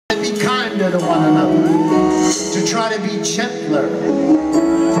Be kinder to one another, to try to be gentler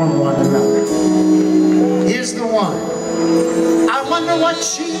from one another. Here's the one. I wonder what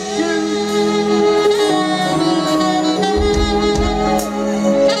she'd do.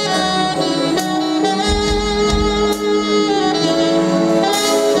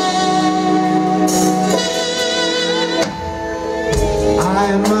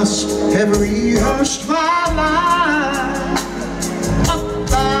 I must have rehearsed my life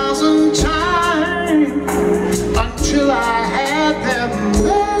 1,000 times until I had them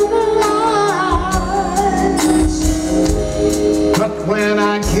memorized. But when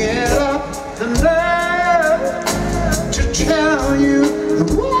I get up the nerve to tell you the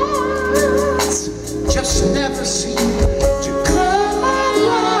words, just never seem to come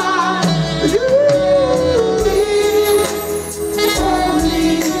alive.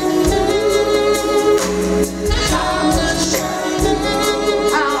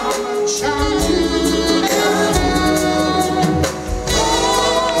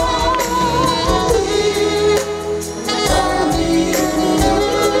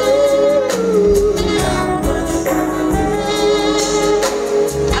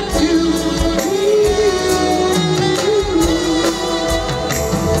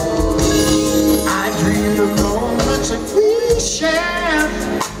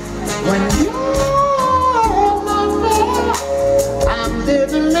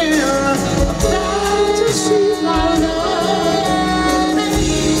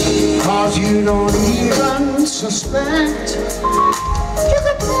 You don't even suspect you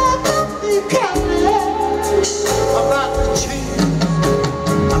could probably care about the change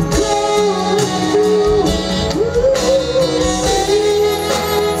I'm going through.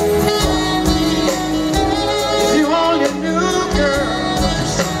 If you only knew, girl,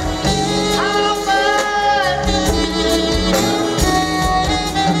 how bad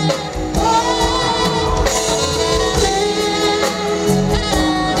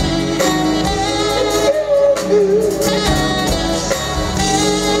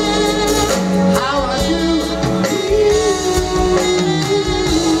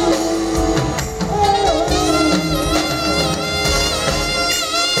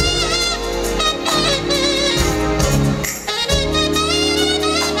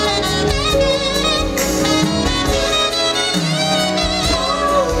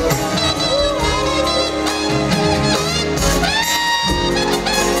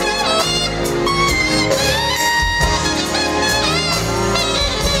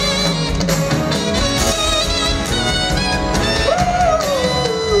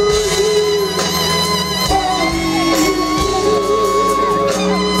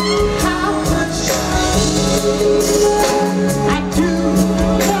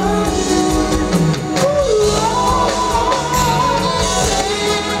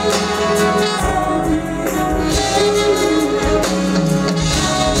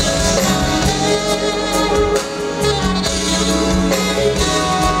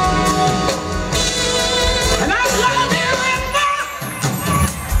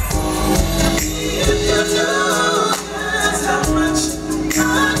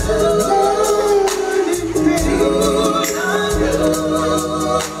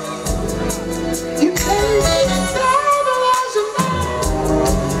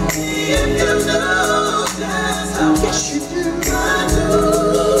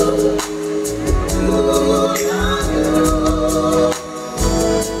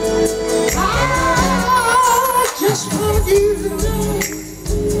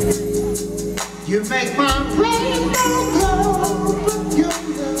you make my rainbow glow from your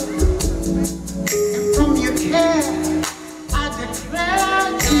love and from your care. I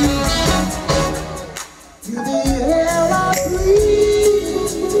declare you're the air I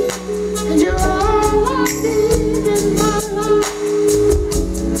breathe, and you're all I need in my life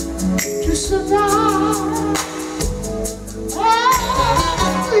to survive. Oh,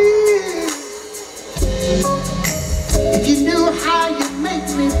 yeah. If you knew how you make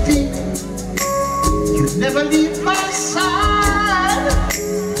me feel, you'd never leave my side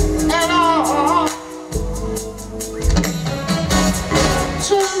at all.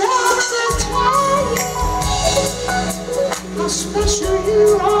 So let me tell you how special you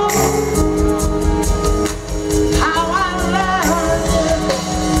are, how I love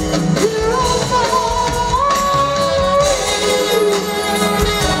you more.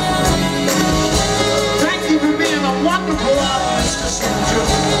 Thank you for being a wonderful audience to sing to.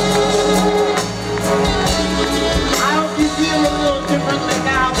 I hope you feel a little differently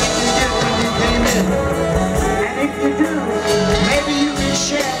now than you did when you came in. And if you do, maybe you can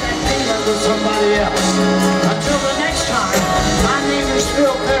share that feeling with somebody else. Until the next time, my name is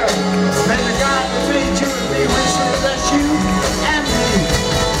Phil Perry.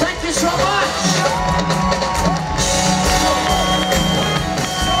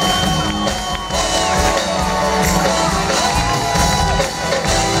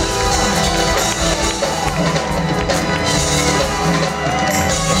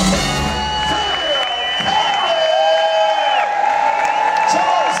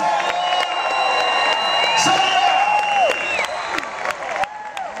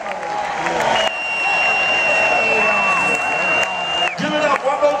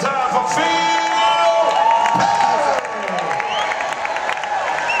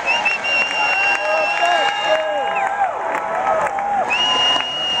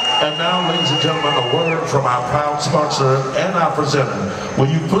 And now, ladies and gentlemen, a word from our proud sponsor and our presenter. Will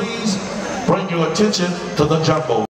you please bring your attention to the jumbo?